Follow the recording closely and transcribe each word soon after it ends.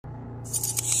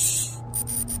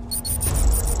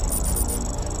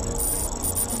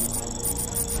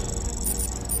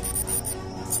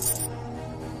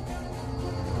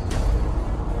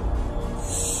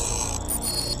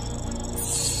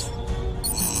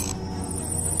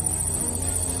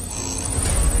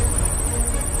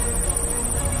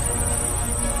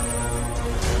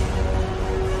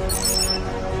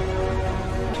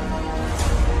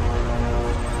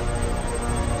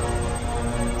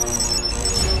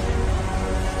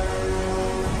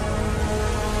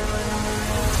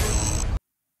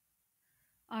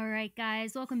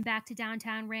Guys, welcome back to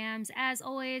Downtown Rams. As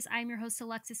always, I'm your host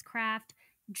Alexis Kraft,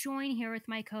 joined here with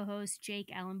my co-host Jake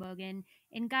Ellenbogen.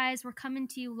 And guys, we're coming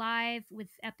to you live with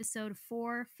episode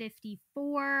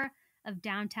 454 of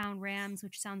Downtown Rams,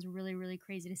 which sounds really, really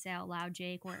crazy to say out loud,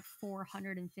 Jake. We're at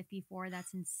 454.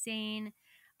 That's insane.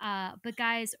 But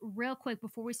guys, real quick,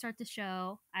 before we start the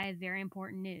show, I have very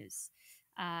important news.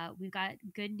 We've got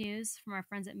good news from our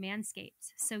friends at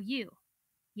Manscaped. So you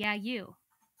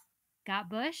got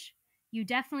Bush? You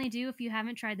definitely do if you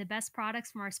haven't tried the best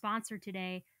products from our sponsor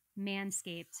today,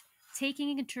 Manscaped.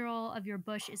 Taking control of your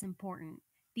bush is important.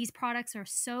 These products are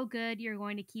so good, you're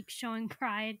going to keep showing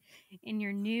pride in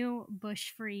your new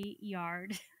bush-free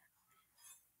yard.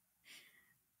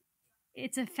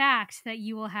 It's a fact that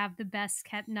you will have the best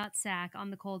kept nutsack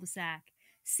on the cul-de-sac.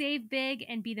 Save big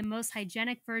and be the most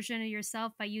hygienic version of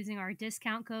yourself by using our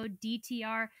discount code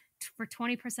DTR for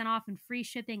 20% off and free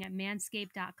shipping at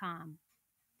manscaped.com.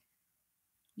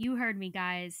 You heard me,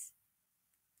 guys.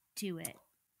 Do it.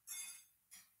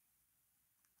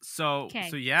 So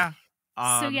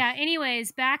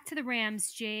anyways, back to the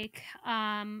Rams, Jake.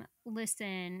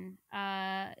 Listen,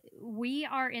 we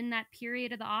are in that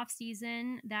period of the off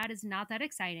season that is not that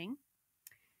exciting.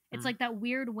 It's like that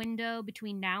weird window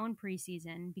between now and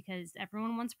preseason because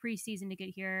everyone wants preseason to get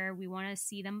here. We want to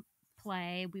see them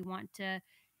play. We want to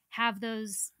have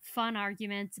those fun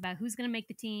arguments about who's going to make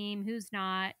the team, who's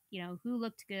not, who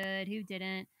looked good, who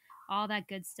didn't, all that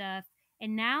good stuff.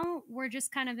 And now we're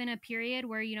just kind of in a period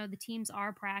where, the teams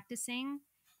are practicing.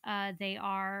 They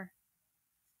are,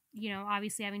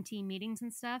 obviously having team meetings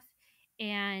and stuff.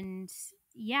 And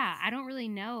yeah, I don't really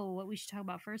know what we should talk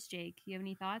about first, Jake. You have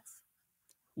any thoughts?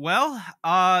 Well,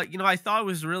 I thought it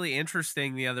was really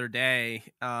interesting the other day.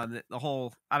 The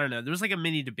whole, I don't know, there was like a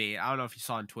mini debate. I don't know if you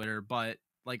saw on Twitter, but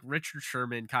like Richard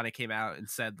Sherman kind of came out and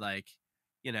said like,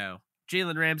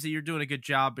 Jalen Ramsey, you're doing a good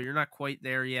job, but you're not quite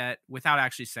there yet, without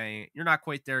actually saying it. You're not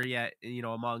quite there yet,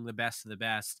 among the best of the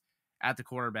best at the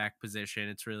quarterback position.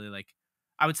 It's really like,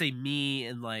 I would say me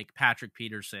and like Patrick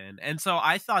Peterson. And so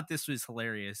I thought this was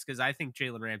hilarious because I think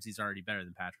Jalen Ramsey's already better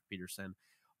than Patrick Peterson.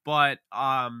 But,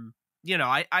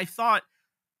 I thought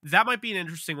that might be an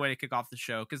interesting way to kick off the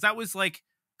show because that was like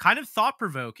kind of thought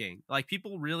provoking. Like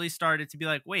people really started to be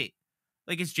like, wait,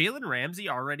 like, is Jalen Ramsey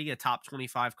already a top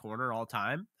 25 corner all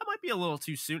time? That might be a little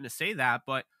too soon to say that,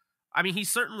 but I mean, he's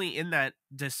certainly in that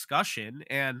discussion.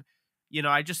 And,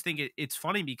 I just think it's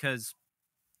funny because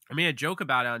I made a joke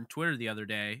about it on Twitter the other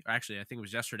day, or actually, I think it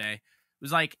was yesterday. It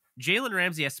was like Jalen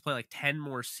Ramsey has to play like 10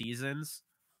 more seasons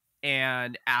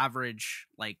and average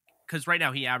like, because right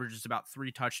now he averages about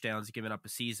 3 touchdowns given up a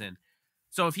season.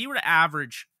 So if he were to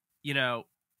average,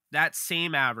 that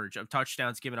same average of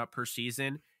touchdowns given up per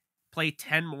season, play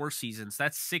 10 more seasons,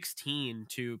 that's 16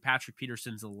 to Patrick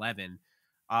Peterson's 11.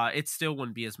 It still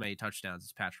wouldn't be as many touchdowns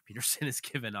as Patrick Peterson has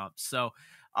given up. So,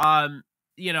 I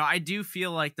do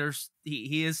feel like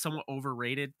he is somewhat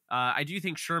overrated. I do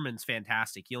think Sherman's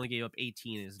fantastic. He only gave up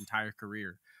 18 in his entire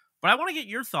career. But I want to get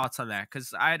your thoughts on that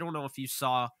because I don't know if you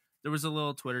saw, there was a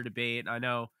little Twitter debate. I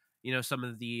know, some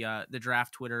of the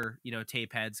draft Twitter,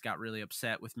 tape heads got really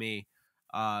upset with me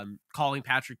calling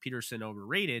Patrick Peterson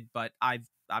overrated, but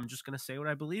I'm just going to say what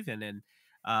I believe in. And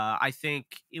I think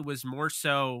it was more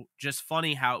so just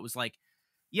funny how it was like,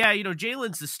 yeah,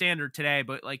 Jalen's the standard today,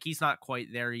 but like he's not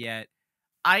quite there yet.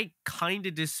 I kind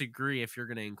of disagree if you're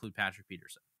going to include Patrick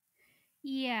Peterson.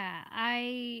 Yeah,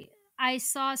 I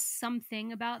saw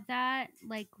something about that,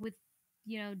 like with,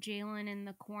 Jalen and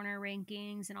the corner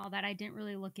rankings and all that. I didn't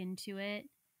really look into it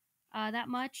that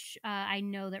much. I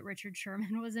know that Richard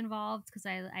Sherman was involved because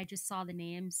I just saw the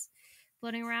names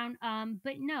floating around.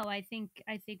 But no, I think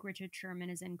Richard Sherman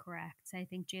is incorrect. I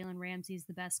think Jalen Ramsey is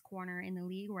the best corner in the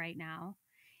league right now.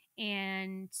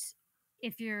 And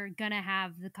if you're going to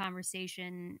have the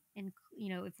conversation and,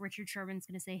 if Richard Sherman's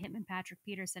going to say him and Patrick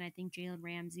Peterson, I think Jalen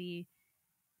Ramsey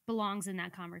belongs in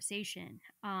that conversation.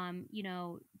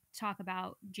 Talk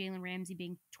about Jalen Ramsey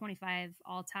being 25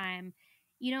 all time,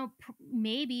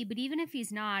 maybe, but even if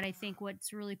he's not, I think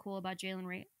what's really cool about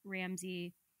Jalen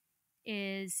Ramsey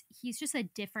is he's just a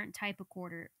different type of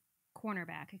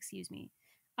cornerback, excuse me.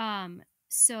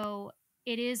 So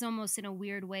it is almost in a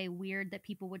weird way weird that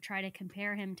people would try to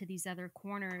compare him to these other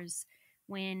corners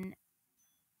when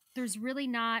there's really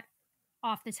not,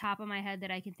 off the top of my head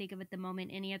that I can think of at the moment,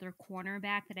 any other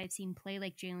cornerback that I've seen play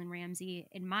like Jalen Ramsey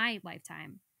in my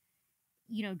lifetime.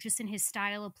 Just in his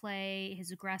style of play,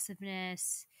 his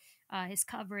aggressiveness, his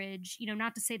coverage.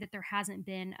 Not to say that there hasn't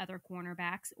been other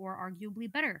cornerbacks or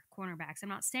arguably better cornerbacks. I'm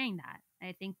not saying that.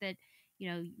 I think that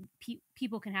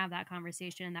people can have that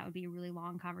conversation, and that would be a really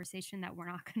long conversation that we're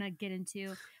not going to get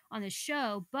into on this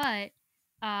show. But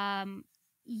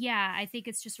yeah, I think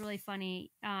it's just really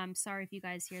funny. Sorry if you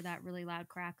guys hear that really loud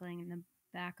crackling in the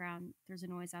background. There's a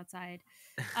noise outside.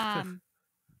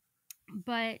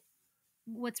 But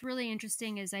what's really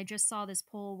interesting is I just saw this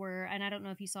poll where, and I don't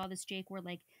know if you saw this, Jake, where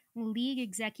like league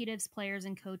executives, players,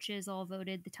 and coaches all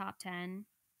voted the top 10.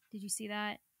 Did you see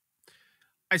that?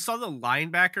 I saw the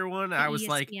linebacker one. I was ESPN.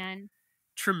 Like,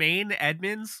 Tremaine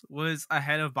Edmonds was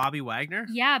ahead of Bobby Wagner.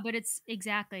 Yeah, but it's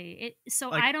exactly it. So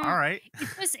like, I don't. All right.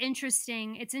 It's just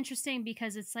interesting. It's interesting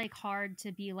because it's like hard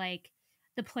to be like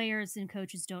the players and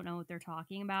coaches don't know what they're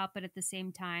talking about, but at the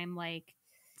same time, like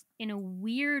in a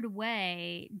weird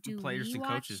way, the players and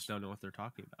coaches don't know what they're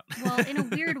talking about. Well, in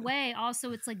a weird way,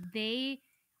 also it's like they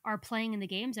are playing in the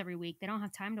games every week. They don't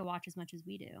have time to watch as much as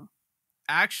we do.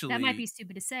 Actually, that might be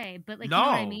stupid to say, but like, no, you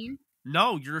know what I mean?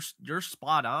 No, you're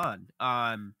spot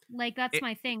on. Like that's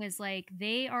my thing is like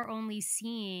they are only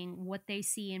seeing what they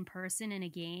see in person in a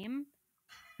game.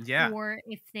 Yeah. Or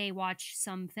if they watch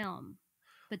some film,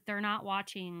 but they're not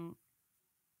watching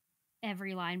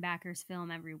every linebacker's film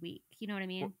every week. You know what I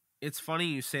mean? Well, it's funny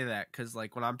you say that because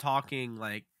like when I'm talking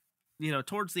like,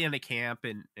 towards the end of camp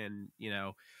and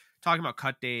talking about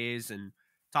cut days and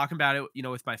talking about it,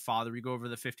 with my father, we go over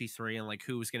the 53 and like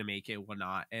who was going to make it,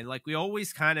 whatnot. And like, we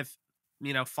always kind of,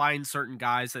 find certain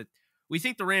guys that we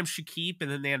think the Rams should keep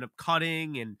and then they end up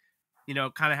cutting and,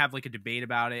 kind of have like a debate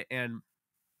about it. And,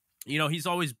 he's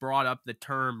always brought up the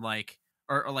term like,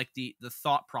 or like the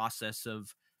thought process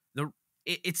of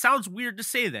it sounds weird to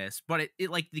say this, but it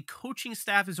like the coaching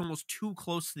staff is almost too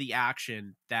close to the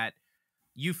action that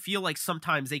you feel like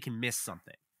sometimes they can miss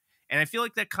something. And I feel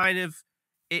like that kind of,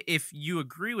 if you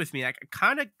agree with me, that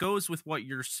kind of goes with what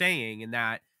you're saying in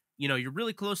that, you're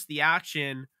really close to the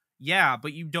action. Yeah,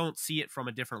 but you don't see it from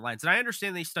a different lens. And I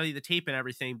understand they study the tape and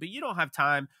everything, but you don't have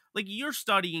time. Like you're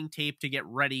studying tape to get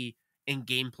ready and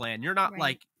game plan. You're not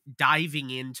like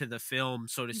diving into the film,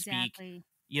 so to speak.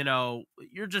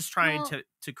 You're just trying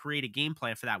to create a game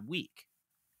plan for that week.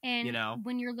 And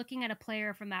when you're looking at a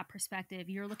player from that perspective,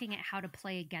 you're looking at how to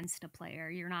play against a player.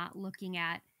 You're not looking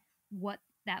at what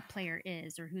that player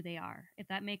is or who they are, if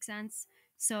that makes sense.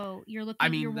 So you're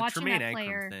looking, you're watching Tremaine that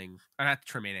player thing. Not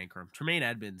Tremaine Ankrum, Tremaine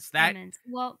Edmonds.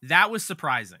 Well, that was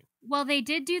surprising. Well, they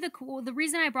did do the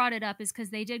reason I brought it up is because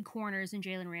they did corners and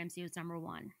Jalen Ramsey was number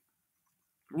 1.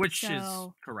 Which is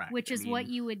correct. Which is what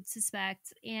you would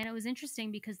suspect. And it was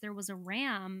interesting because there was a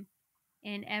Ram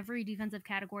in every defensive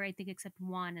category, I think, except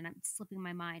one, and I'm slipping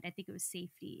my mind. I think it was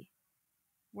safety,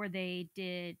 where they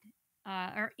did,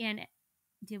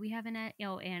 did we have an edge?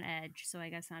 Oh, and edge. So I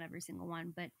guess not every single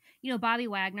one. But, Bobby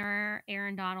Wagner,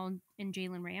 Aaron Donald, and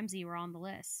Jalen Ramsey were on the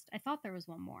list. I thought there was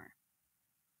one more.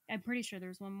 I'm pretty sure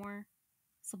there's one more.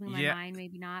 Slipping my mind,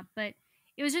 maybe not. But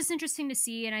it was just interesting to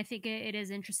see, and I think it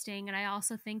is interesting. And I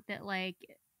also think that, like,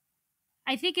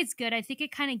 I think it's good. I think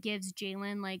it kind of gives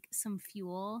Jalen, like, some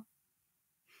fuel.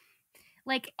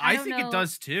 Like, I think it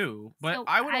does too. But so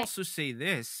I would also say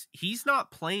this. He's not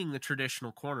playing the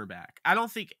traditional cornerback. I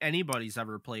don't think anybody's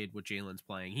ever played what Jalen's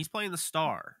playing. He's playing the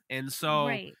star. And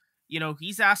so,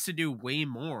 he's asked to do way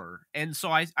more. And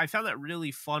so I found that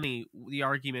really funny. The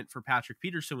argument for Patrick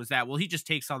Peterson was that, well, he just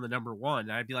takes on the number 1.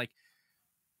 And I'd be like,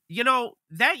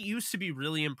 that used to be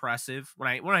really impressive when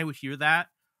I would hear that.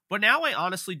 But now I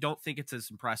honestly don't think it's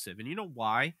as impressive. And you know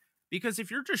why? Because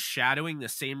if you're just shadowing the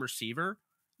same receiver,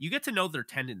 you get to know their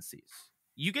tendencies.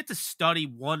 You get to study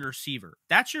one receiver.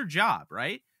 That's your job,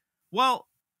 right? Well,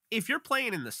 if you're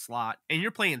playing in the slot and you're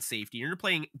playing safety and you're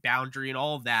playing boundary and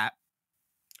all of that,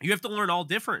 you have to learn all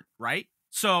different, right?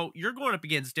 So you're going up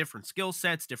against different skill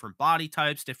sets, different body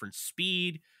types, different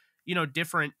speed,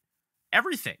 different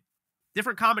everything,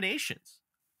 different combinations.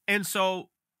 And so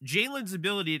Jalen's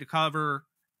ability to cover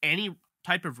any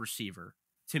type of receiver,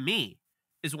 to me,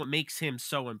 is what makes him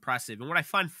so impressive. And what I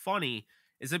find funny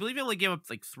is I believe he only gave up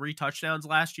like 3 touchdowns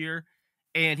last year.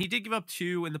 And he did give up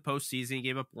 2 in the postseason. He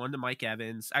gave up 1 to Mike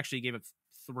Evans. Actually, he gave up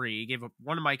 3. He gave up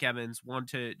 1 to Mike Evans, 1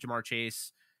 to Jamar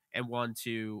Chase, and 1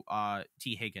 to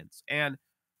T. Higgins. And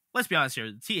let's be honest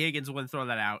here. T. Higgins wouldn't throw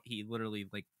that out. He literally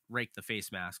like raked the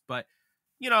face mask. But,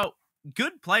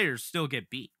 good players still get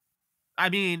beat. I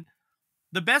mean,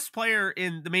 the best player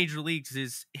in the major leagues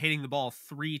is hitting the ball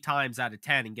 3 times out of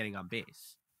 10 and getting on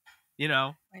base.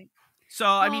 Right. So,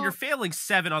 I mean, you're failing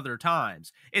 7 other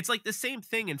times. It's like the same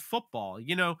thing in football.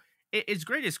 As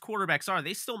great as quarterbacks are,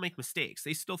 they still make mistakes.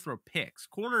 They still throw picks.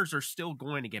 Corners are still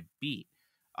going to get beat.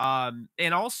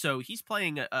 And also, he's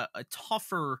playing a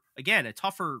tougher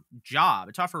job,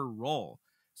 a tougher role.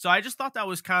 So I just thought that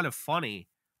was kind of funny.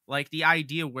 Like the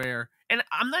idea where, and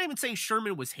I'm not even saying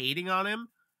Sherman was hating on him,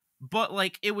 but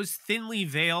like it was thinly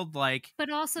veiled. Like, but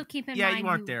also keep in yeah, mind you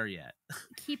aren't there yet.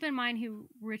 Keep in mind who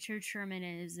Richard Sherman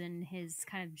is and his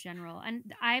kind of general.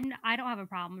 And I don't have a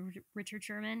problem with Richard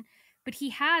Sherman, but he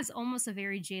has almost a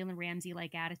very Jalen Ramsey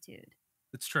like attitude.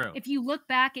 It's true. If you look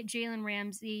back at Jalen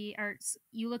Ramsey, or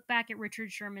you look back at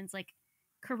Richard Sherman's like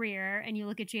career, and you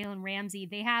look at Jalen Ramsey,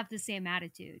 they have the same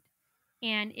attitude.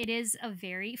 And it is a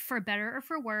very, for better or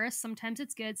for worse, sometimes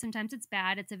it's good, sometimes it's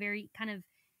bad. It's a very kind of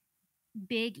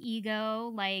big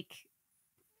ego, like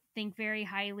think very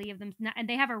highly of them, and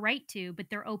they have a right to,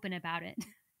 but they're open about it.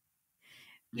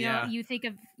 You know, you think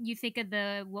of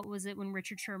the, what was it when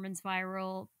Richard Sherman's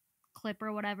viral clip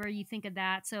or whatever, you think of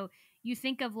that. So you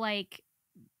think of like,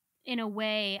 in a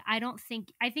way, I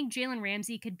think Jalen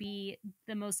Ramsey could be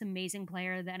the most amazing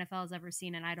player the NFL has ever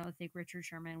seen, and I don't think Richard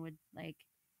Sherman would like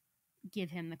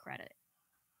give him the credit.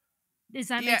 Does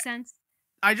that make sense?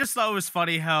 I just thought it was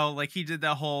funny how like he did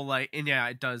that whole like, and yeah,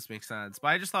 it does make sense. But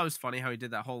I just thought it was funny how he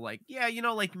did that whole like, yeah,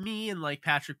 like me and like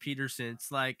Patrick Peterson.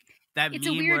 It's like that it's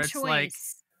meme a weird where it's choice. like,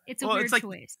 it's a weird like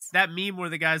choice. That meme where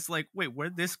the guy's like, wait,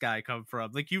 where'd this guy come from?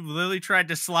 Like you literally tried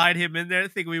to slide him in there,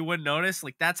 thinking we wouldn't notice.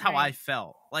 Like that's how I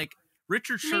felt. Like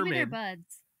Richard Sherman, maybe they're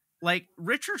buds. Like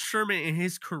Richard Sherman in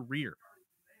his career,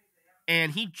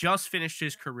 and he just finished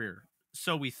his career.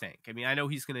 So we think. I mean, I know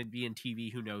he's going to be in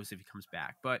TV. Who knows if he comes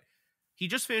back? But he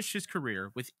just finished his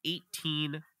career with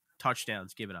 18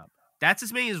 touchdowns given up. That's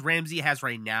as many as Ramsey has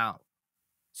right now.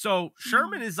 So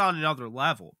Sherman is on another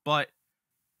level. But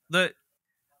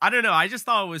I don't know. I just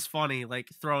thought it was funny, like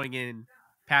throwing in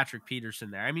Patrick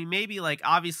Peterson there. I mean, maybe like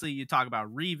obviously you talk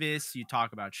about Revis, you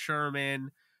talk about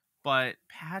Sherman, but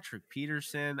Patrick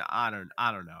Peterson, I don't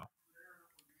know.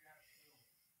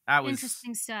 That was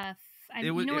interesting stuff.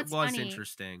 It was funny?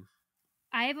 Interesting.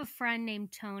 I have a friend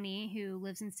named Tony who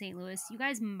lives in St. Louis. You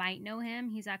guys might know him.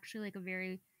 He's actually like a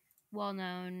very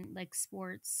well-known like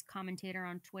sports commentator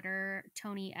on Twitter,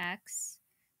 Tony X.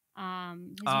 His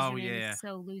username is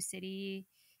so Lou City.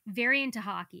 Very into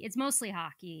hockey. It's mostly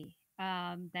hockey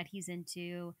that he's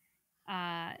into.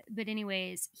 But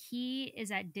anyways, he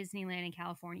is at Disneyland in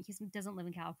California. He doesn't live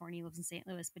in California. He lives in St.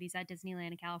 Louis, but he's at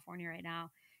Disneyland in California right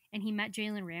now. And he met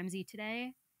Jalen Ramsey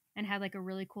today and had like a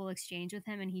really cool exchange with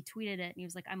him. And he tweeted it and he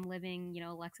was like, I'm living,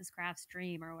 Alexis Kraft's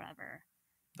dream or whatever.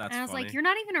 That's and I was funny. like, you're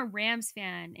not even a Rams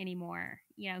fan anymore.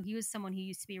 He was someone who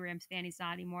used to be a Rams fan. He's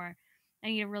not anymore.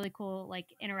 And he had a really cool like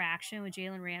interaction with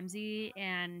Jalen Ramsey.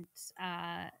 And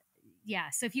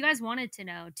so if you guys wanted to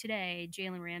know, today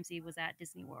Jalen Ramsey was at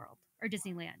Disney World, or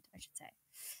Disneyland, I should say,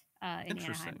 in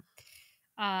Anaheim.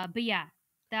 But yeah,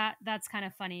 that's kind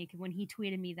of funny. When he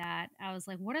tweeted me that, I was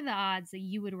like, what are the odds that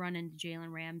you would run into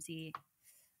Jalen Ramsey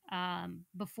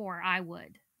before I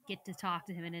would get to talk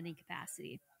to him in any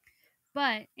capacity?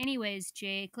 But anyways,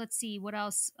 Jake, let's see what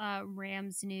else.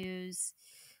 Rams news.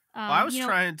 I was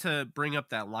trying to bring up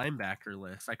that linebacker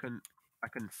list. I couldn't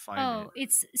find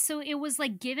it. It was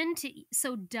like given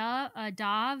to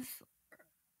Dov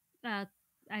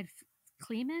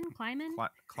Kleiman,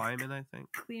 I think.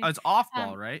 Oh, it's off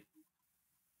ball, right?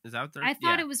 Is that what they're? I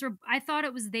thought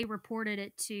it was they reported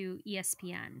it to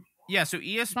ESPN. Yeah, so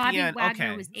ESPN. Bobby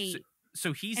Wagner was 8.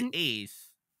 So he's 8th.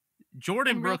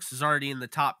 Jordan Brooks is already in the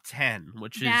top 10,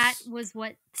 that was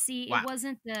what. See, wow. It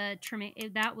wasn't the Tremaine.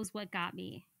 That was what got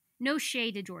me. No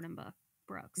shade to Jordan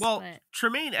Brooks. Well,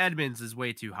 Tremaine Edmonds is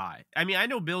way too high. I mean, I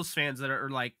know Bills fans that are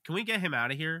like, can we get him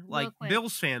out of here? Like,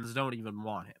 Bills fans don't even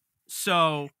want him.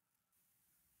 So,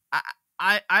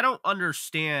 I don't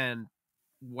understand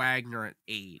Wagner at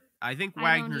 8. I think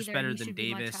Wagner's better than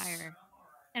Davis.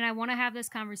 And I want to have this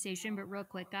conversation, but real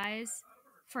quick, guys.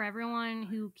 For everyone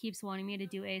who keeps wanting me to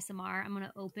do ASMR, I'm going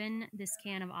to open this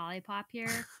can of Olipop here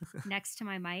next to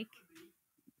my mic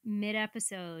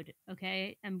mid-episode,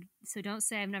 okay? So don't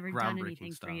say I've never done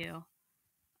anything for you.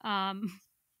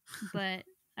 But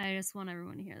I just want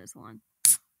everyone to hear this one.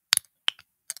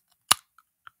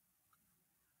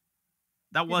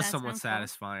 That was somewhat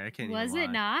satisfying. I can't even lie. Was it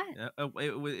not?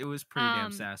 It was pretty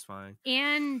damn satisfying.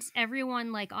 And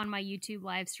everyone like on my YouTube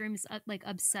live streams like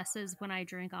obsesses when I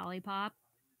drink Olipop.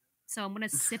 So I'm going to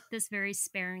sip this very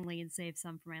sparingly and save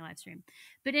some for my live stream.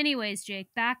 But anyways, Jake,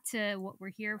 back to what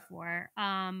we're here for.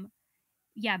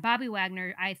 Yeah, Bobby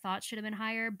Wagner I thought should have been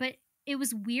higher, but it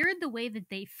was weird the way that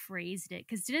they phrased it.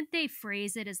 Because didn't they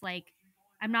phrase it as like,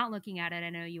 I'm not looking at it, I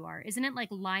know you are. Isn't it like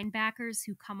linebackers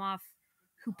who come off,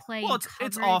 who play Well, in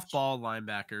it's coverage? off ball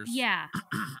linebackers. Yeah.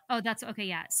 Oh, that's okay.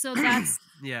 Yeah. So that's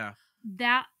yeah.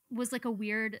 That was like a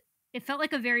weird. It felt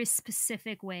like a very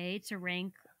specific way to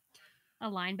rank a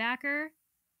linebacker.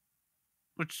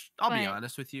 Which I'll be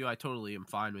honest with you, I totally am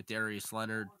fine with Darius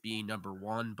Leonard being number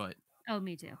 1, but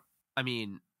me too. I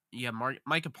mean, you have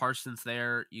Micah Parsons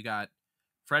there. You got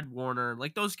Fred Warner,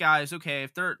 like those guys. Okay,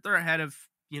 if they're ahead of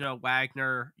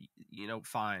Wagner,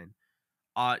 fine.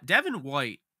 Devin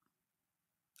White,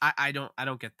 I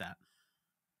don't get that.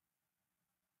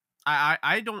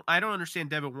 I don't understand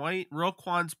Devin White.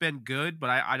 Roquan's been good, but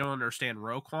I don't understand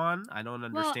Roquan. I don't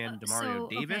understand Demario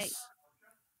Davis. Okay.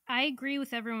 I agree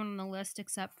with everyone on the list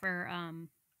except for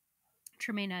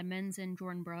Tremaine Edmonds and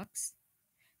Jordan Brooks.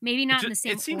 Maybe not in the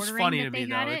same. It seems funny to me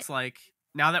though. It's like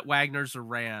now that Wagner's a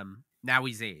Ram, now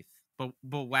he's 8th, but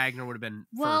Wagner would have been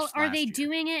first. Are they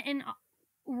doing it in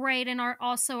right? And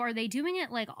are they doing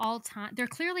it like all time? They're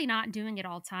clearly not doing it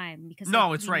all time because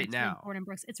no, it's right now. Jordan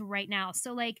Brooks, it's right now.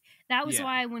 So like that was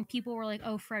why when people were like,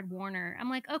 "Oh, Fred Warner,"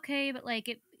 I'm like, okay, but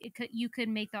like you could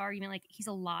make the argument like he's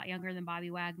a lot younger than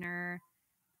Bobby Wagner.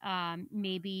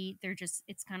 Maybe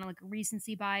it's kind of like a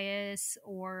recency bias,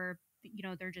 or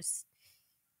they're just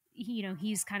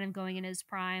he's kind of going in his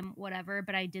prime, whatever.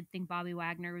 But I did think Bobby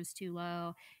Wagner was too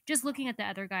low. Just looking at the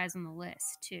other guys on the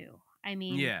list too. I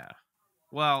mean, yeah.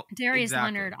 Well, Darius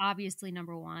Leonard, obviously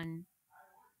number 1.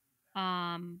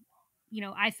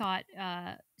 I thought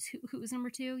who was number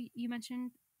 2? You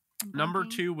mentioned number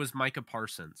 2 was Micah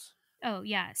Parsons. Oh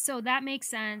yeah, so that makes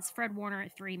sense. Fred Warner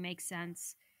at 3 makes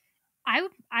sense.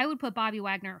 I would put Bobby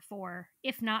Wagner at 4,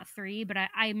 if not 3. But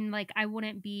I'm like, I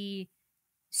wouldn't be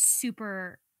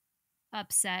super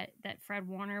upset that Fred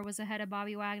Warner was ahead of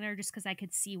Bobby Wagner, just because I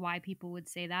could see why people would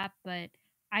say that. But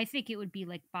I think it would be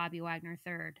like Bobby Wagner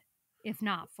 3rd, if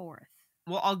not 4th.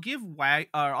 Well, I'll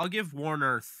give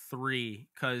Warner 3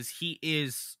 because he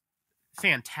is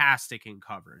fantastic in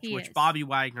coverage, which Bobby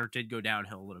Wagner did go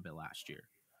downhill a little bit last year,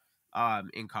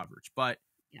 in coverage, but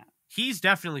yeah, he's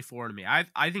definitely 4 to me.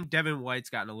 I think Devin White's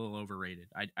gotten a little overrated.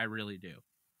 I really do.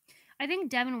 I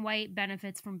think Devin White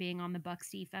benefits from being on the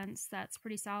Bucs defense. That's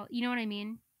pretty solid. You know what I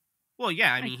mean? Well,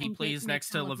 yeah. I mean, he plays next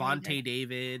to Levante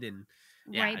David, and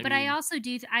yeah, right. But I also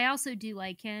do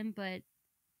like him. But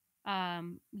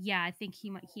yeah, I think he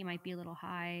might be a little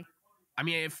high. I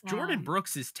mean, if Jordan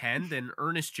Brooks is 10, then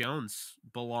Ernest Jones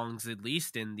belongs at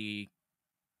least in the,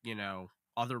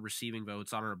 other receiving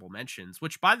votes, honorable mentions.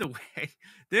 Which, by the way,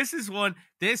 this is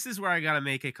where I gotta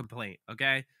make a complaint.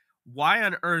 Okay, why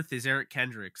on earth is Eric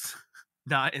Kendricks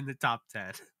not in the top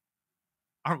 10?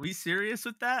 Are we serious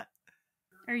with that?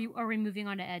 Are we moving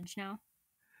on to Edge now?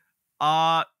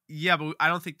 Yeah, but I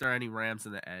don't think there are any Rams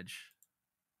in the Edge.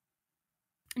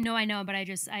 No, I know, but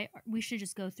we should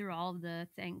just go through all of the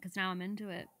thing because now I'm into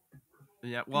it.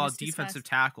 Yeah, well, defensive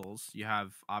tackles, you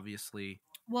have obviously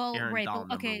Aaron Donald,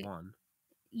 number 1.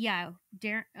 Yeah,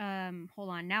 hold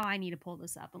on. Now I need to pull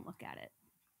this up and look at it.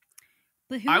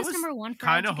 But who was number 1 for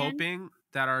kind of hoping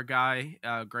that our guy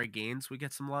Greg Gaines would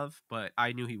get some love, but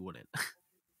I knew he wouldn't.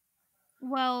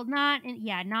 Well, not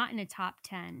in a top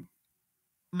 10.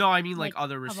 No, I mean like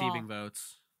other receiving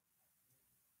votes.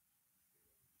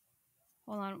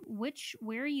 Hold on.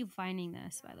 Where are you finding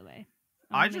this, by the way?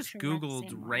 I just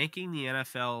Googled ranking the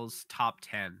NFL's top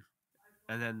 10,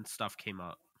 and then stuff came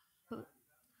up.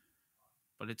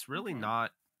 But it's really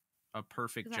not a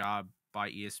perfect job by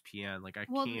ESPN. Like can't.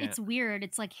 It's weird.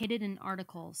 It's like hidden in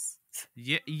articles.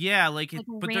 Yeah,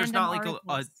 but there's not like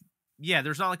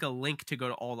there's not like a link to go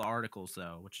to all the articles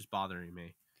though, which is bothering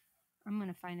me. I'm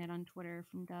gonna find it on Twitter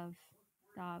from Dov.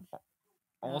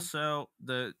 Also,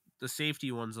 the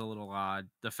safety one's a little odd.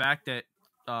 The fact that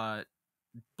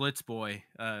Blitz Boy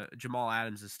Jamal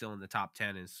Adams is still in the top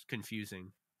 10 is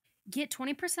confusing. Get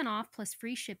 20% off plus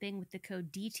free shipping with the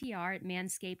code DTR at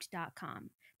manscaped.com.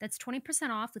 That's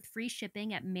 20% off with free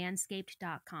shipping at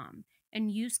manscaped.com.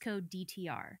 And use code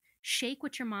DTR. Shake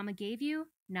what your mama gave you?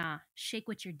 Nah, shake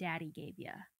what your daddy gave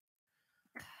you.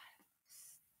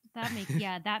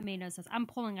 That made no sense. I'm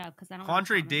pulling it up because I don't.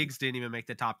 Quandre Diggs didn't even make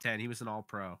the top 10. He was an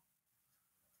All-Pro.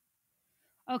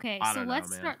 Okay, so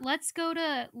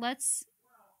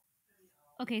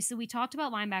Okay, so we talked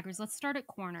about linebackers. Let's start at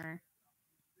corner.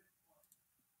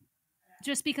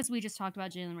 Just because we just talked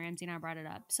about Jalen Ramsey and I brought it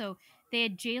up. So they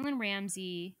had Jalen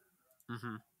Ramsey,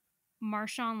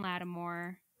 Marshawn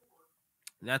Lattimore,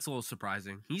 That's a little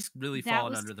surprising. He's really That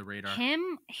fallen was under the radar.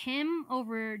 him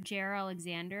over Jair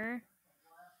Alexander.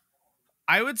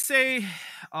 I would say,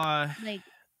 like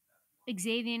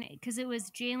Xavier, because it was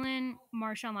Jalen,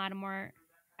 Marshawn Lattimore,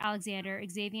 Alexander,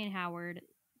 Xavier Howard,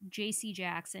 J.C.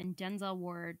 Jackson, Denzel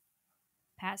Ward,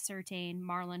 Pat Surtain,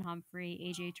 Marlon Humphrey,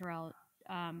 A.J. Terrell,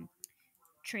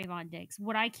 Trayvon Diggs.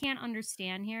 What I can't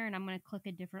understand here, and I'm going to click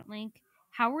a different link,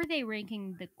 how are they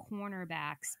ranking the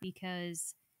cornerbacks?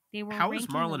 Because they were how is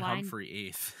ranking the Marlon line.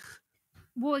 Humphrey 8th?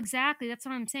 Well, exactly. That's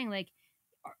what I'm saying. Like,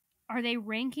 are they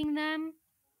ranking them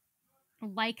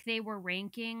like they were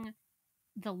ranking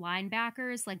the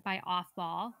linebackers, like by off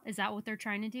ball? Is that what they're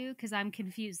trying to do? Because I'm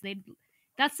confused.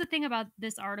 That's the thing about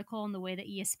this article and the way that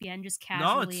ESPN just No,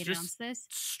 casually it's just announced this.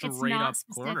 It's straight not up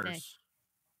specific. corners.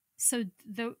 So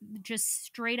the just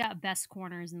straight up best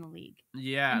corners in the league.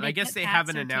 Yeah, and I guess they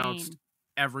haven't announced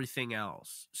everything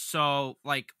else. So,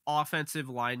 like, offensive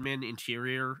lineman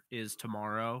interior is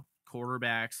tomorrow.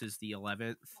 Quarterbacks is the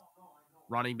 11th.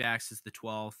 Running backs is the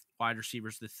 12th. Wide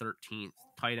receivers the 13th.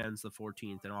 Tight ends the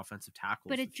 14th, and offensive tackles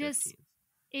But the 15th.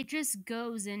 It just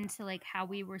goes into like how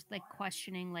we were like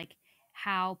questioning like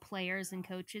how players and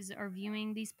coaches are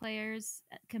viewing these players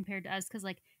compared to us, because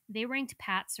like they ranked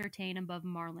Pat Surtain above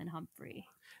Marlon Humphrey.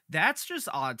 That's just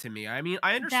odd to me. I mean,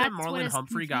 I understand Marlon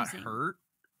Humphrey got hurt,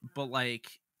 but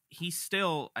like he's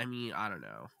still. I mean, I don't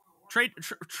know.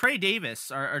 Trey Davis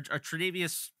or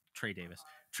Tre'Davious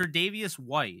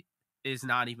White is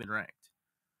not even ranked.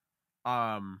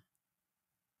 I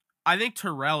think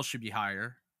Terrell should be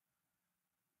higher.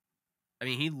 I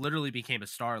mean, he literally became a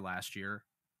star last year.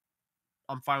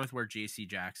 I'm fine with where J.C.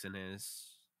 Jackson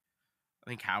is. I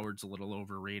think Howard's a little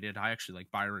overrated. I actually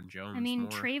like Byron Jones. I mean, more.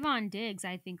 Trayvon Diggs,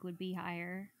 I think, would be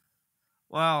higher.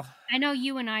 Well, I know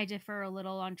you and I differ a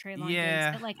little on Trayvon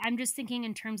Diggs, but like I'm just thinking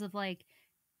in terms of like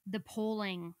the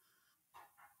polling.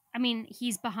 I mean,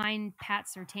 he's behind Pat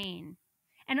Surtain.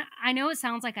 And I know it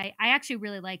sounds like I actually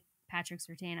really like Patrick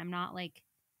Surtain. I'm not like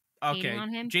hating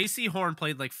on him. JC Horn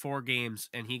played like 4 games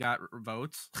and he got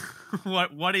votes.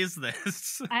 What is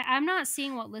this? I'm not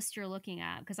seeing what list you're looking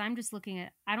at, because I'm just looking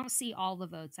at, I don't see all the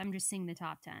votes. I'm just seeing the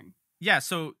top 10. Yeah,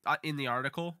 so in the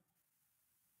article.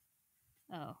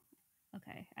 Oh,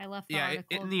 okay. I left the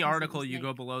article. In the article, you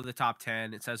go below the top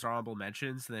 10. It says honorable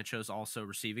mentions, and then it shows also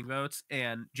receiving votes.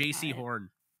 And JC Horn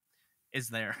is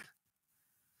there.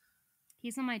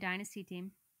 He's on my dynasty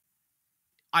team.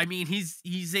 I mean,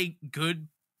 he's a good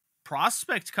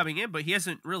prospect coming in, but he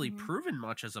hasn't really proven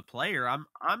much as a player. I'm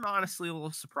honestly a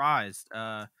little surprised.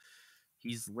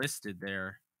 He's listed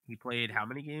there. He played how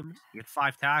many games? He had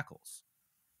 5 tackles.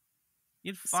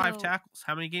 Tackles.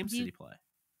 How many games did he play?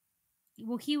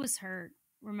 Well, he was hurt.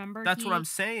 Remember? That's what I'm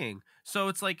saying. So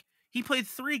it's like he played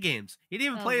 3 games. He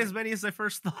didn't even play as many as I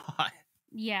first thought.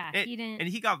 Yeah, he didn't. And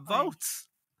he got votes.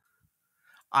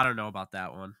 I don't know about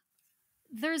that one.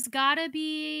 There's gotta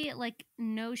be like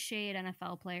no shade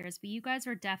NFL players, but you guys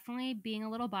are definitely being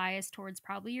a little biased towards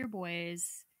probably your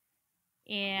boys.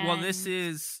 And well, this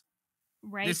is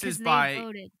right. This is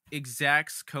by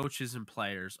execs, coaches, and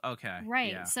players. Okay,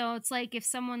 right. Yeah. So it's like if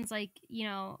someone's like, you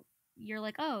know, you're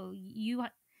like, oh, you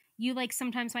like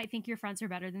sometimes might think your friends are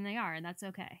better than they are, and that's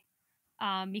okay.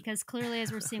 Because clearly,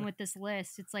 as we're seeing with this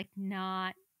list, it's like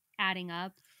not adding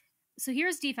up. So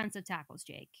here's defensive tackles,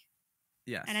 Jake.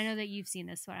 Yes. And I know that you've seen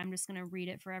this, so I'm just going to read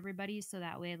it for everybody so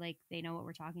that way like they know what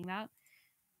we're talking about.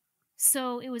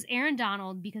 So it was Aaron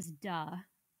Donald, because duh,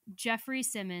 Jeffrey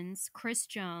Simmons, Chris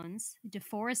Jones,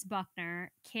 DeForest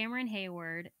Buckner, Cameron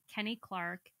Hayward, Kenny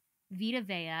Clark, Vita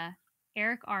Vea,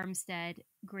 Eric Armstead,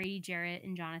 Grady Jarrett,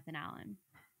 and Jonathan Allen.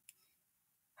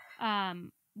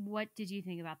 What did you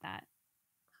think about that?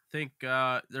 I think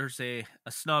there's a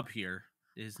snub here.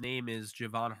 His name is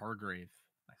Javon Hargrave.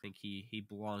 I think he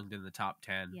belonged in the top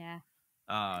 10. Yeah.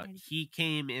 He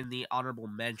came in the honorable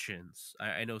mentions.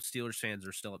 I know Steelers fans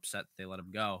are still upset that they let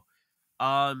him go.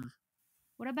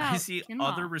 What about I see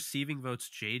other receiving votes?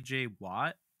 J.J.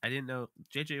 Watt. I didn't know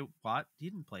J.J. Watt. He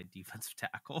didn't play defensive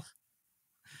tackle.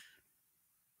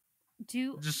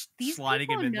 Do just these sliding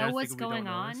people him in know there, what's going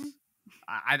on?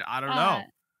 I don't know.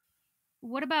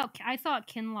 What about? I thought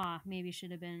Kinlaw maybe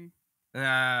should have been.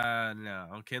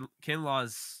 No.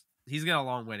 Kinlaw's he's got a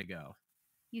long way to go.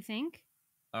 You think?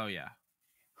 Oh yeah.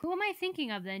 Who am I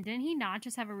thinking of then? Didn't he not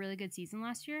just have a really good season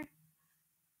last year?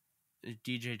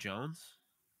 DJ Jones?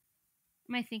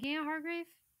 Am I thinking of Hargrave?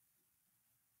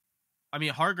 I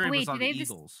mean, Hargrave was on the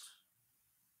Eagles.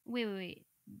 Wait.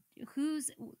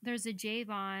 There's a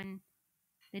Javon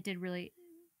that did really.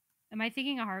 Am I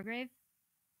thinking of Hargrave?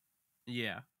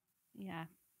 Yeah. Yeah.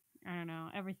 I don't know.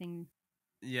 Everything.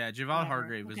 Yeah, Javon Whatever.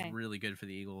 Hargrave was Okay. really good for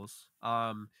the Eagles.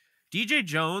 DJ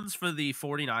Jones for the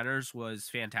 49ers was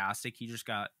fantastic. He just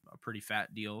got a pretty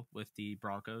fat deal with the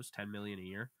Broncos, $10 million a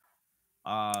year.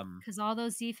 Because all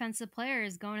those defensive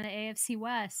players going to the AFC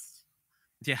West.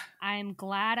 Yeah. I'm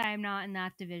glad I'm not in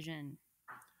that division.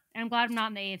 I'm glad I'm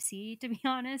not in the AFC, to be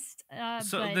honest.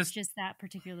 So But just that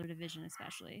particular division,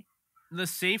 especially. the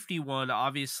safety one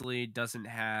obviously doesn't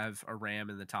have a Ram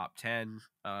in the top 10.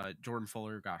 Jordan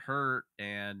Fuller got hurt,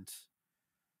 and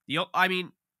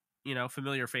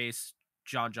familiar face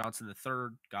John Johnson III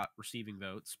got receiving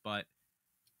votes, but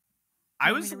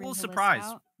I was a little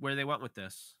surprised where they went with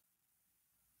this.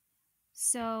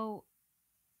 So,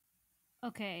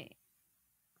 okay.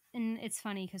 And it's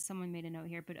funny because someone made a note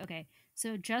here, but okay.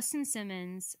 So Justin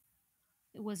Simmons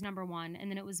was number 1,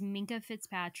 and then it was Minka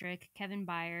Fitzpatrick, Kevin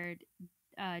Byard,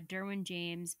 Derwin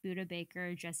James, Buda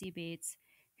Baker, Jesse Bates,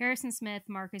 Harrison Smith,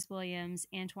 Marcus Williams,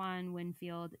 Antoine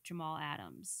Winfield, Jamal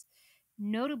Adams.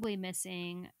 Notably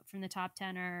missing from the top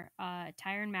 10 are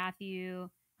Tyrann Mathieu,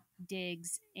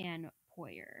 Diggs, and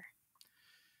Poyer.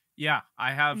 Yeah,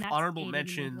 I have honorable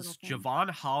mentions. Javon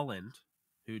Holland,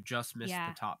 who just missed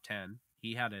the top 10.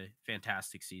 He had a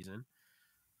fantastic season.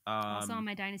 Also on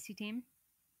my dynasty team.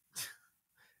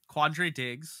 Quandre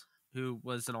Diggs, who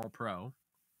was an all-pro.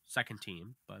 Second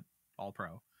team, but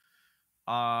all-pro.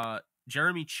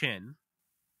 Jeremy Chin.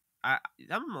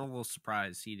 I'm a little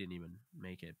surprised he didn't even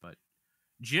make it, but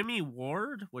Jimmy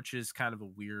Ward, which is kind of a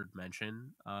weird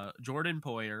mention. Jordan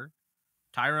Poyer,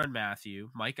 Tyrann Mathieu,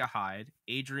 Micah Hyde,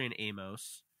 Adrian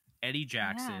Amos, Eddie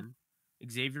Jackson,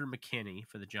 Xavier McKinney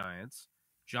for the Giants,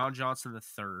 John Johnson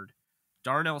III,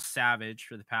 Darnell Savage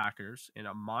for the Packers, and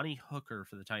Amani Hooker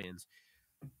for the Titans.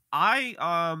 I'm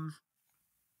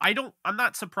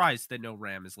not surprised that no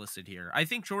Ram is listed here. I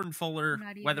think Jordan Fuller,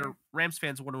 whether Rams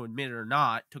fans want to admit it or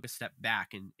not, took a step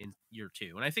back in year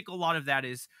 2. And I think a lot of that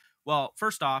is, well,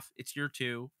 first off, it's year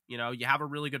 2. You know, you have a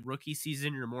really good rookie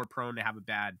season, you're more prone to have a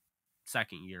bad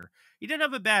second year. He didn't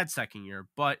have a bad second year,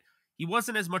 but he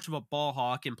wasn't as much of a ball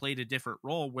hawk and played a different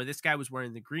role where this guy was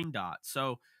wearing the green dot.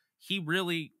 So he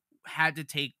really had to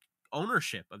take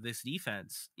ownership of this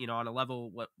defense, you know, on a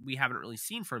level what we haven't really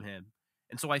seen from him.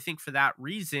 And so I think for that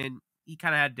reason, he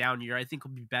kind of had a down year. I think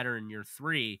he'll be better in year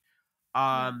 3.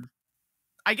 I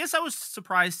guess I was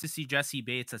surprised to see Jesse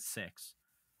Bates at 6.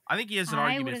 I think he has an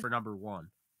argument for number 1.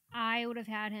 I would have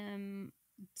had him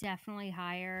definitely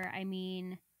higher. I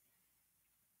mean,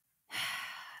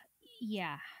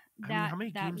 yeah. How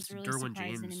many games did Derwin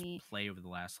James play over the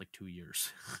last 2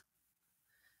 years?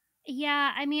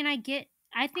 Yeah, I mean, I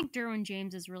think Derwin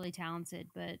James is really talented,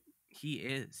 but he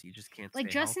is. He just can't.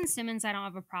 Justin Simmons, I don't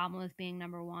have a problem with being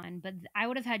number 1, but I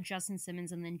would have had Justin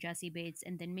Simmons and then Jesse Bates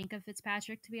and then Minka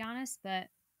Fitzpatrick, to be honest. But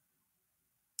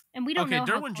we don't know.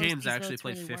 Derwin James actually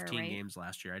played 15 games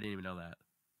last year. I didn't even know that.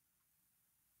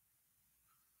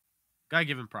 Gotta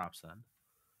give him props then.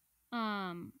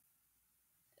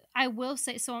 I will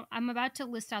say, so I'm about to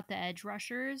list out the edge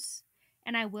rushers,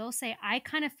 and I will say I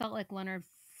kind of felt like Leonard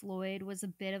Floyd was a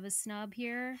bit of a snub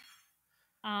here.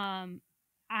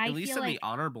 At least in the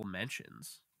honorable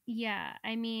mentions. Yeah,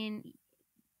 I mean,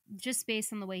 just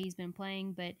based on the way he's been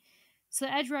playing. But so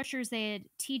edge rushers, they had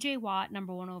TJ Watt,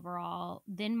 number 1 overall,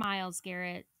 then Myles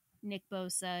Garrett, Nick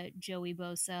Bosa, Joey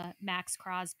Bosa, Max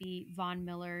Crosby, Von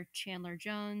Miller, Chandler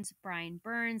Jones, Brian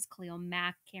Burns, Khalil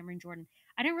Mack, Cameron Jordan.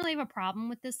 I didn't really have a problem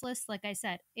with this list. Like I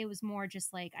said, it was more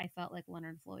just like I felt like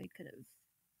Leonard Floyd could have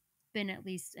been at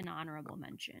least an honorable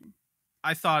mention.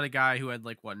 I thought a guy who had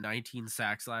 19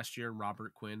 sacks last year,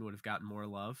 Robert Quinn, would have gotten more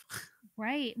love.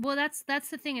 Right. Well, that's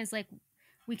the thing is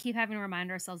we keep having to remind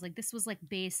ourselves this was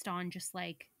based on just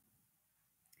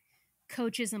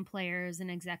coaches and players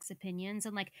and execs opinions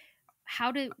and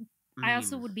I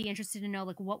also would be interested to know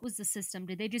what was the system?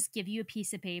 Did they just give you a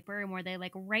piece of paper and were they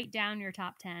write down your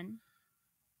top 10?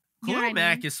 Khalil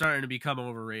Mack is starting to become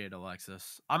overrated,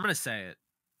 Alexis. I'm gonna say it.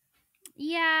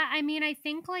 Yeah, I mean, I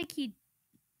think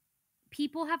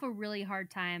people have a really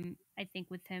hard time, I think,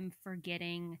 with him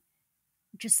forgetting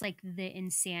just the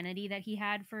insanity that he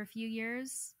had for a few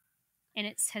years, and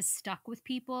it has stuck with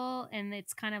people. And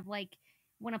it's kind of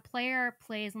when a player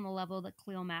plays on the level that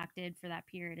Khalil Mack did for that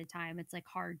period of time, it's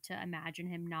hard to imagine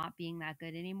him not being that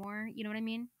good anymore. You know what I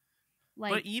mean?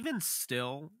 But even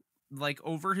still,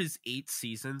 over his 8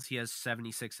 seasons, he has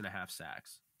 76.5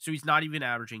 sacks. So he's not even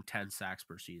averaging 10 sacks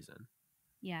per season.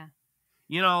 Yeah.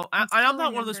 You know, I'm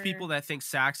not one of those people that thinks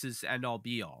sacks is end all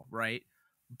be all, right?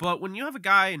 But when you have a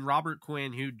guy in Robert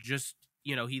Quinn who just,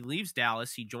 he leaves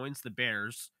Dallas, he joins the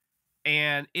Bears,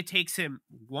 and it takes him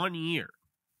 1 year,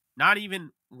 not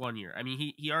even 1 year. I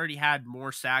mean, he already had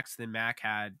more sacks than Mack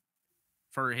had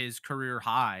for his career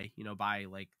high, by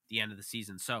like the end of the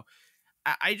season. So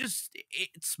I just,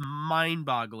 it's mind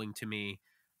boggling to me.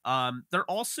 They're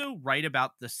also right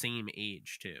about the same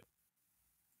age too.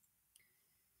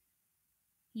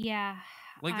 Yeah.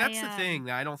 Like I that's the thing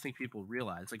that I don't think people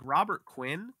realize. Like Robert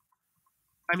Quinn,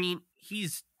 I mean,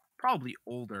 he's probably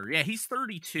older. Yeah, he's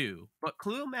 32, but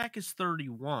Khalil Mack is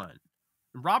 31.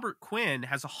 Robert Quinn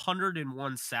has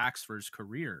 101 sacks for his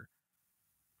career.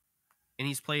 And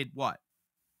he's played what?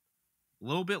 A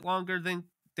little bit longer than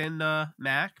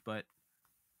Mack, but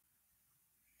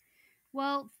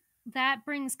Well, that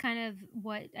brings kind of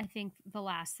what I think the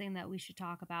last thing that we should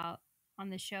talk about on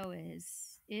the show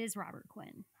is Robert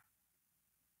Quinn.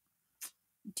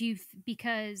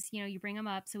 Because you bring him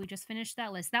up, so we just finished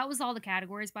that list. That was all the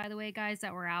categories, by the way, guys,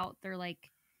 that were out. They're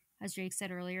like, as Jake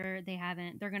said earlier,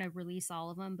 they're going to release all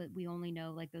of them, but we only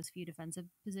know like those few defensive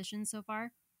positions so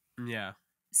far. yeah.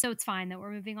 So it's fine that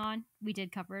we're moving on. We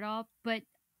did cover it all. But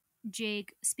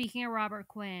Jake, speaking of Robert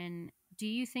Quinn, do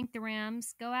you think the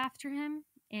Rams go after him?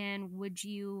 And would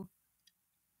you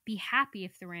be happy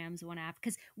if the Rams went after?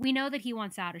 Because we know that he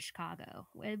wants out of Chicago,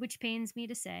 which pains me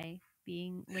to say,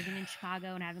 living in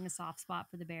Chicago and having a soft spot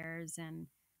for the Bears and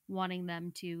wanting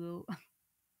them to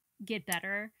get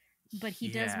better. But he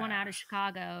does want out of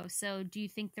Chicago. So do you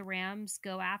think the Rams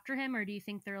go after him, or do you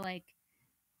think they're like,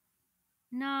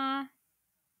 nah,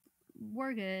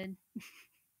 we're good?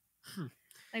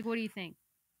 Like, what do you think?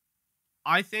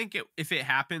 I think if it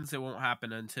happens, it won't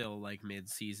happen until like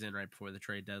mid-season, right before the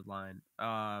trade deadline.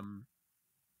 I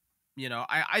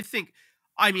think,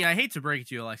 I mean, I hate to break it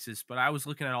to you, Alexis, but I was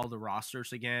looking at all the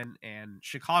rosters again, and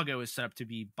Chicago is set up to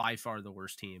be by far the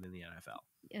worst team in the NFL.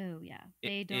 Oh yeah,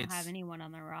 they don't have anyone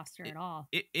on their roster at all.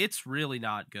 It's really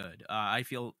not good. I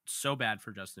feel so bad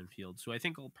for Justin Fields, who I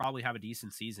think will probably have a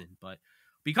decent season, but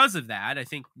because of that, I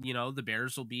think the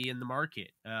Bears will be in the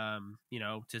market,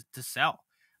 to sell.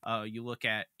 You look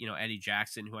at Eddie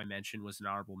Jackson, who I mentioned was an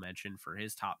honorable mention for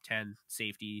his top 10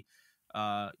 safety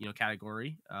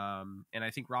category, and I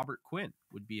think Robert Quinn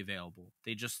would be available.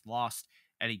 They just lost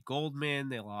Eddie Goldman,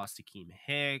 they lost Akeem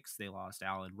Hicks, they lost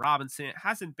Allen Robinson. It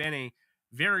hasn't been a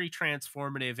very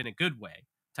transformative in a good way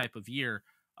type of year,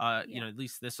 at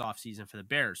least this offseason for the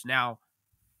Bears. Now,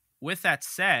 with that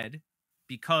said,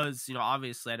 because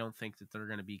obviously I don't think that they're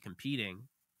going to be competing,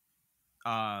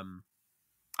 I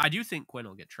do think Quinn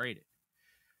will get traded.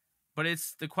 But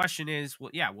the question is,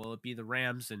 will it be the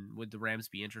Rams, and would the Rams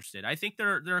be interested? I think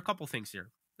there are a couple things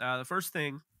here. The first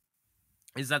thing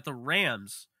is that the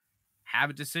Rams have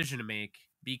a decision to make,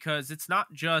 because it's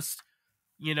not just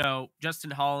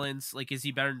Justin Hollins. Like, is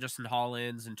he better than Justin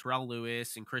Hollins and Terrell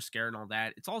Lewis and Chris Garrett and all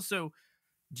that? It's also,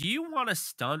 do you want to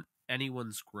stunt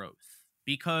anyone's growth?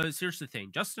 Because here's the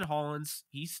thing, Justin Hollins,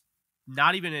 he's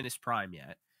not even in his prime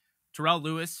yet. Terrell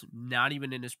Lewis, not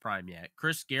even in his prime yet.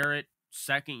 Chris Garrett,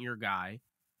 second-year guy.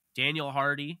 Daniel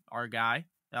Hardy, our guy,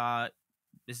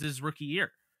 this is his rookie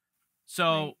year.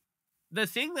 So the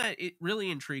thing that it really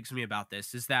intrigues me about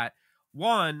this is that,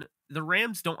 one, the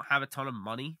Rams don't have a ton of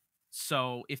money.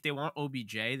 So if they want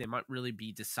OBJ, they might really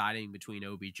be deciding between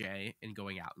OBJ and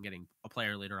going out and getting a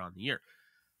player later on in the year.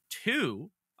 Two,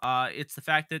 it's the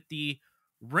fact that the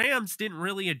Rams didn't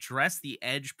really address the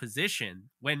edge position.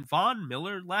 When Von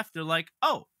Miller left, they're like,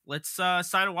 oh, let's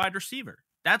sign a wide receiver.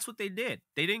 That's what they did.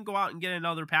 They didn't go out and get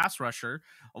another pass rusher.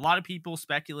 A lot of people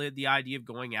speculated the idea of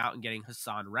going out and getting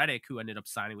Hassan Reddick, who ended up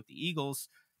signing with the Eagles.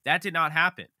 That did not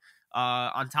happen.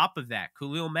 On top of that,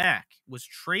 Khalil Mack was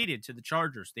traded to the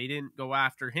Chargers. They didn't go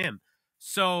after him.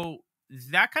 So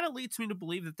that kind of leads me to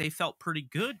believe that they felt pretty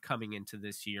good coming into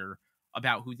this year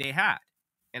about who they had.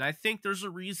 And I think there's a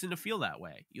reason to feel that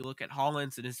way. You look at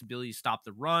Hollins and his ability to stop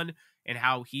the run and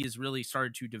how he has really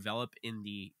started to develop in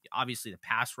obviously the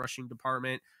pass rushing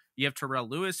department. You have Terrell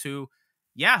Lewis, who,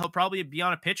 he'll probably be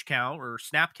on a pitch count or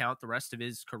snap count the rest of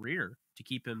his career to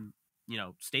keep him,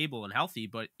 stable and healthy.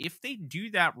 But if they do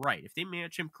that right, if they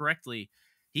manage him correctly,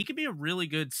 he could be a really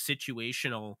good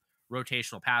situational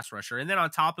rotational pass rusher. And then on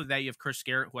top of that, you have Chris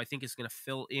Garrett, who I think is going to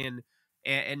fill in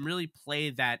and really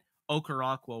play that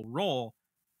Okoronkwo role.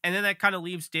 And then that kind of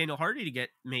leaves Daniel Hardy to get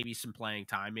maybe some playing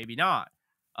time, maybe not.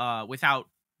 Without,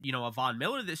 a Von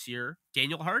Miller this year,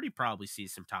 Daniel Hardy probably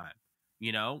sees some time.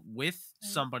 With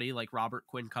somebody like Robert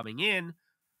Quinn coming in,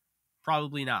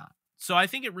 probably not. So I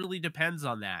think it really depends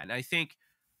on that. And I think,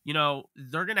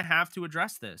 they're going to have to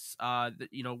address this,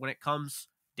 when it comes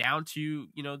down to,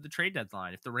 the trade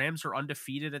deadline. If the Rams are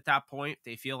undefeated at that point,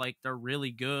 they feel like they're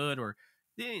really good, or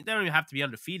they don't even have to be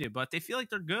undefeated, but they feel like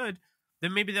they're good,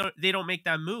 then maybe they don't make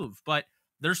that move. But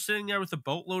they're sitting there with a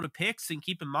boatload of picks, and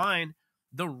keep in mind,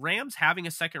 the Rams having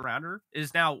a second rounder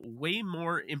is now way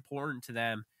more important to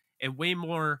them and way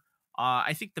more.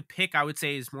 I think the pick, I would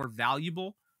say, is more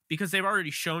valuable because they've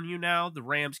already shown you now the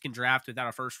Rams can draft without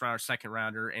a first rounder, second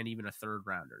rounder, and even a third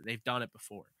rounder. They've done it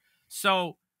before.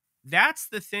 So that's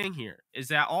the thing here, is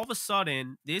that all of a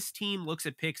sudden this team looks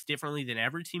at picks differently than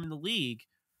every team in the league.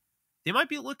 They might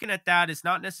be looking at that as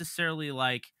not necessarily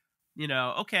like,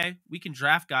 okay, we can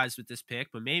draft guys with this pick,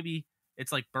 but maybe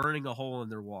it's like burning a hole in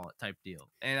their wallet type deal.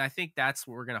 And I think that's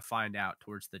what we're going to find out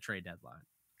towards the trade deadline.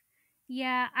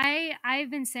 Yeah,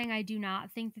 I've been saying I do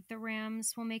not think that the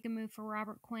Rams will make a move for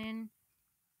Robert Quinn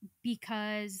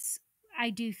because I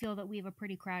do feel that we have a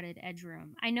pretty crowded edge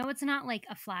room. I know it's not like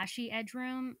a flashy edge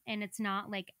room, and it's not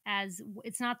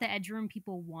the edge room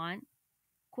people want,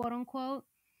 quote unquote.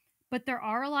 But there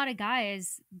are a lot of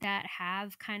guys that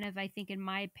have kind of, I think, in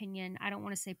my opinion, I don't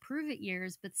want to say prove it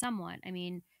years, but somewhat. I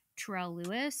mean, Terrell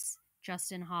Lewis,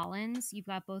 Justin Hollins, you've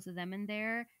got both of them in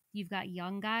there. You've got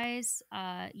young guys,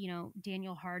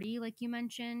 Daniel Hardy, like you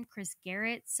mentioned, Chris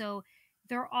Garrett. So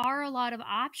there are a lot of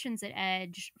options at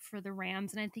edge for the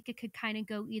Rams, and I think it could kind of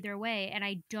go either way. And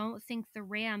I don't think the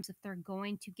Rams, if they're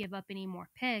going to give up any more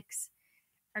picks,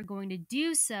 are going to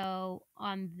do so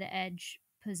on the edge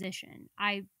position.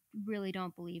 I really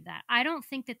don't believe that. I don't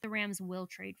think that the Rams will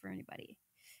trade for anybody,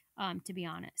 to be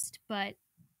honest. But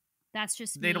that's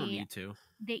just They me. don't need to.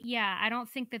 I don't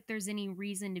think that there's any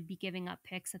reason to be giving up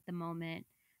picks at the moment.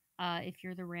 If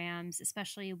you're the Rams,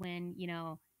 especially when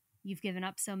you've given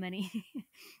up so many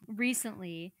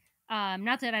recently.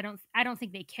 Not that I don't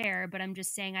think they care, but I'm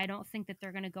just saying I don't think that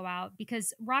they're going to go out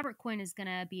because Robert Quinn is going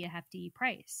to be a hefty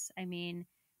price. I mean,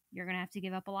 you're going to have to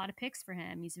give up a lot of picks for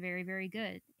him. He's very, very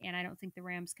good. And I don't think the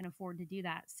Rams can afford to do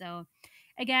that. So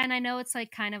again, I know it's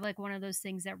like kind of like one of those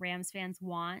things that Rams fans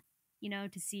want,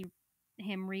 to see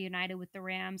him reunited with the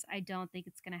Rams. I don't think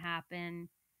it's going to happen.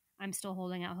 I'm still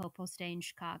holding out hope he'll stay in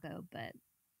Chicago, but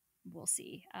we'll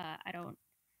see. I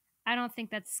don't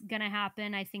think that's going to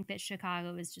happen. I think that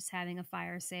Chicago is just having a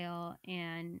fire sale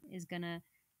and is going to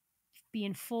be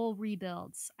in full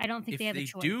rebuilds. I don't think they have a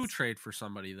choice. If they do trade for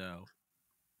somebody, though,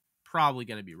 probably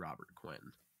going to be Robert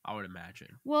Quinn, I would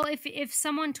imagine. Well, if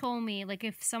someone told me, like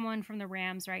if someone from the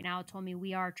Rams right now told me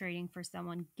we are trading for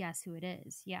someone, guess who it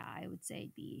is? Yeah, I would say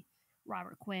it'd be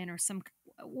Robert Quinn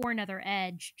or another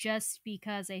edge, just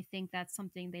because I think that's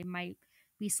something they might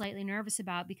be slightly nervous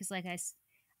about because like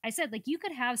I said, like you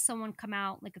could have someone come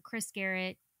out like a Chris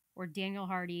Garrett or Daniel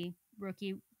Hardy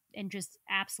rookie and just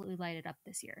absolutely light it up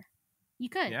this year. You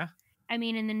could. Yeah. I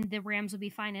mean, and then the Rams would be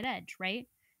fine at edge, right?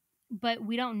 But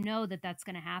we don't know that that's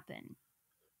going to happen.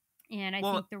 And I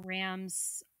think the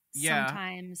Rams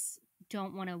sometimes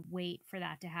don't want to wait for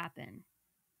that to happen.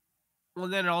 Well,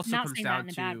 then it also Not comes saying down that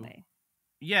in to a bad way.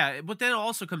 Yeah, but then it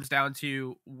also comes down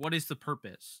to what is the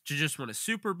purpose? To just win a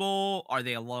Super Bowl? Are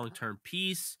they a long-term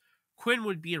piece? Quinn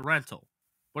would be a rental.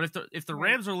 But if the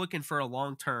Rams are looking for a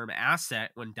long-term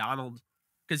asset when Donald,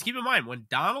 because keep in mind, when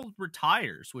Donald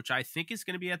retires, which I think is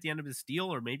going to be at the end of his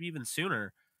deal or maybe even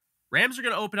sooner, Rams are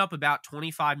going to open up about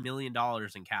 $25 million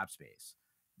in cap space.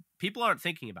 People aren't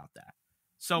thinking about that.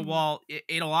 So while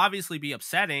it'll obviously be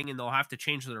upsetting and they'll have to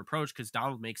change their approach because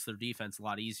Donald makes their defense a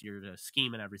lot easier to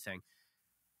scheme and everything,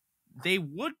 they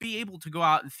would be able to go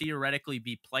out and theoretically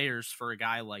be players for a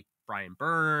guy like Brian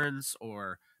Burns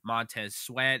or Montez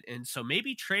Sweat. And so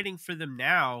maybe trading for them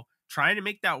now, trying to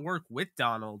make that work with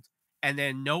Donald, and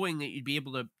then knowing that you'd be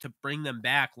able to bring them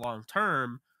back long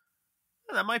term,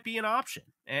 that might be an option.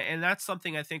 And that's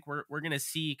something I think we're going to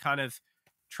see kind of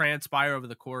transpire over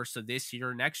the course of this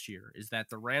year or next year, is that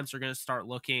the Rams are going to start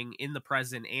looking in the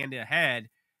present and ahead.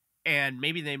 And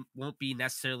maybe they won't be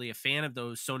necessarily a fan of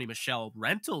those Sony Michel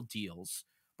rental deals,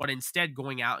 but instead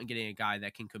going out and getting a guy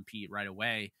that can compete right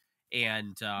away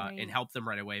and help them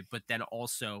right away, but then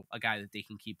also a guy that they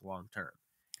can keep long term.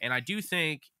 And I do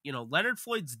think, Leonard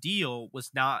Floyd's deal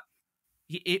was not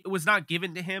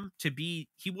given to him to be,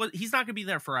 he's not going to be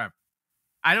there forever.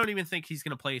 I don't even think he's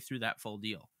going to play through that full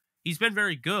deal. He's been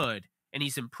very good and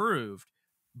he's improved,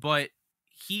 but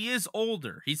he is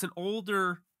older. He's an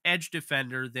older edge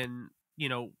defender than,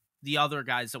 the other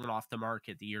guys that went off the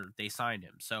market the year they signed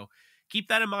him. So keep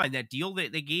that in mind. That deal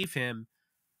that they gave him,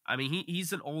 I mean,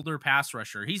 he's an older pass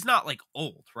rusher. He's not like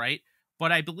old, right?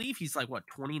 But I believe he's like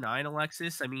 29,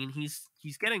 Alexis. I mean, he's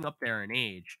getting up there in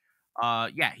age.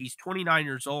 He's 29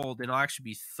 years old and he'll actually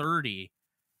be 30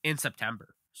 in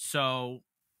September. So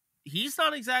he's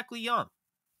not exactly young.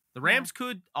 The Rams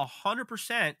could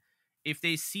 100%, if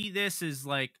they see this as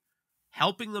like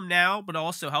helping them now, but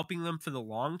also helping them for the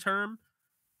long term,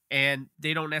 and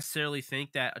they don't necessarily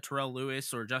think that a Terrell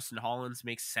Lewis or Justin Hollins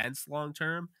makes sense long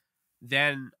term,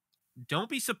 then don't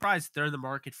be surprised if they're in the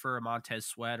market for a Montez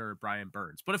Sweat or a Brian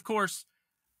Burns. But of course,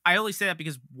 I only say that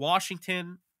because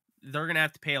Washington, they're going to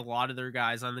have to pay a lot of their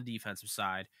guys on the defensive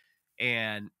side.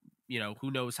 And,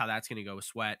 who knows how that's going to go with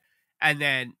Sweat. And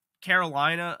then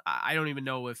Carolina, I don't even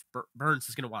know if Burns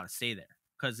is going to want to stay there.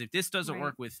 Because if this doesn't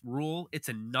work with Rule, it's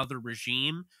another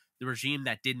regime, the regime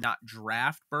that did not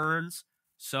draft Burns.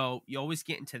 So you always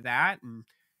get into that, and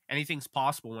anything's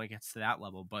possible when it gets to that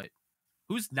level. But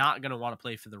who's not going to want to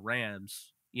play for the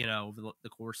Rams, over the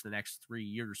course of the next 3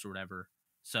 years or whatever?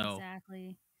 So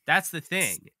exactly. That's the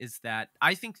thing, is that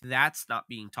I think that's not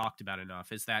being talked about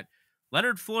enough, is that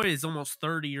Leonard Floyd is almost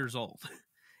 30 years old.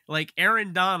 Like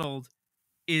Aaron Donald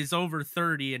is over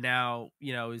 30 and now,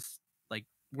 is like,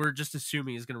 we're just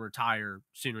assuming he's going to retire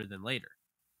sooner than later.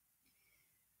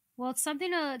 Well, it's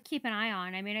something to keep an eye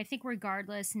on. I mean, I think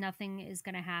regardless, nothing is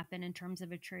going to happen in terms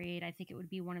of a trade. I think it would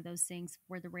be one of those things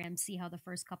where the Rams see how the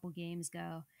first couple games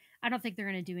go. I don't think they're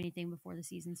going to do anything before the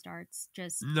season starts.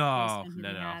 Just no.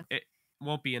 It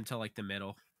won't be until like the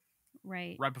middle,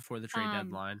 right before the trade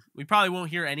deadline. We probably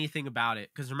won't hear anything about it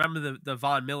because remember the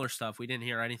Von Miller stuff. We didn't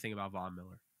hear anything about Von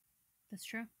Miller. That's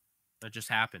true. That just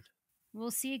happened.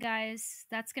 We'll see, guys.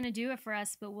 That's going to do it for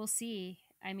us, but we'll see.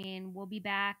 I mean, we'll be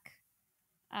back.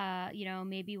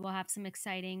 Maybe we'll have some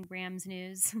exciting Rams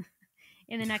news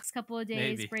in the next couple of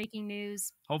days. Breaking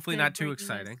news. Hopefully not too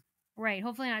exciting. News. Right.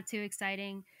 Hopefully not too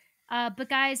exciting. But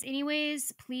guys,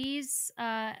 anyways, please,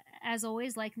 as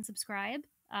always, like and subscribe.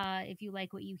 If you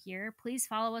like what you hear, please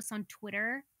follow us on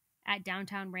Twitter at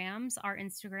Downtown Rams. Our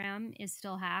Instagram is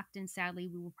still hacked, and sadly,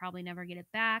 we will probably never get it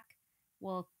back.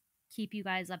 We'll keep you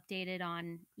guys updated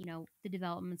on, the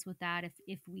developments with that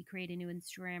if we create a new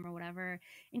Instagram or whatever.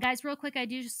 And guys, real quick, I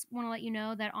do just want to let you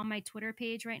know that on my Twitter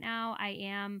page right now, I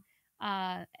am,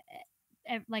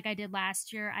 like I did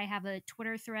last year, I have a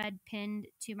Twitter thread pinned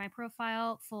to my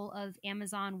profile full of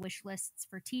Amazon wish lists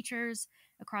for teachers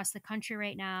across the country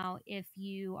right now. If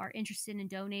you are interested in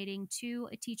donating to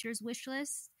a teacher's wish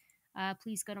list,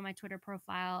 please go to my Twitter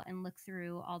profile and look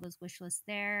through all those wish lists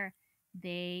there.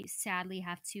 They sadly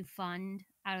have to fund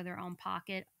out of their own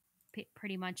pocket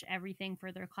pretty much everything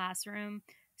for their classroom,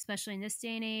 especially in this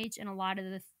day and age. And a lot of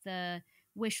the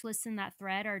wish lists in that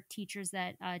thread are teachers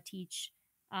that teach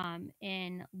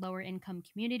in lower income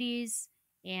communities.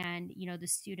 And, the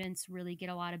students really get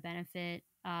a lot of benefit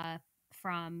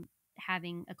from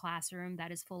having a classroom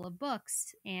that is full of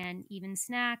books and even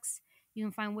snacks. You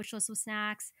can find wish lists with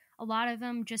snacks. A lot of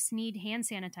them just need hand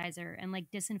sanitizer and like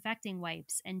disinfecting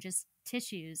wipes and just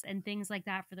tissues and things like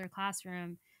that for their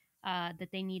classroom that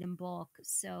they need in bulk.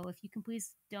 So if you can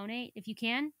please donate, if you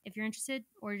can, if you're interested,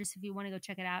 or just if you want to go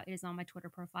check it out, it is on my Twitter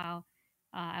profile.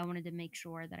 I wanted to make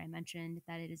sure that I mentioned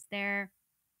that it is there.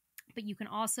 But you can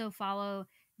also follow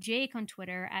Jake on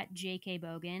Twitter at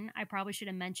JKBogan. I probably should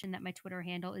have mentioned that my Twitter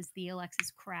handle is the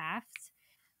Alexis Kraft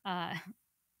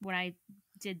when I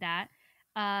did that.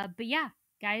 But yeah,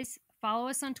 guys, follow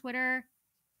us on Twitter.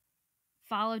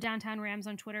 Follow Downtown Rams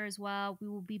on Twitter as well. We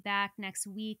will be back next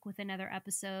week with another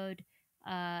episode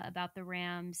about the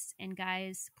Rams. And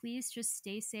guys, please just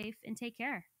stay safe and take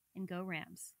care. And go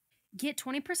Rams. Get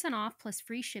 20% off plus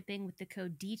free shipping with the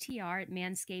code DTR at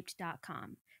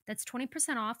manscaped.com. That's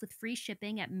 20% off with free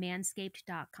shipping at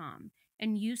manscaped.com.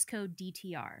 And use code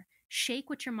DTR. Shake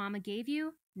what your mama gave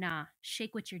you? Nah,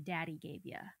 shake what your daddy gave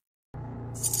you.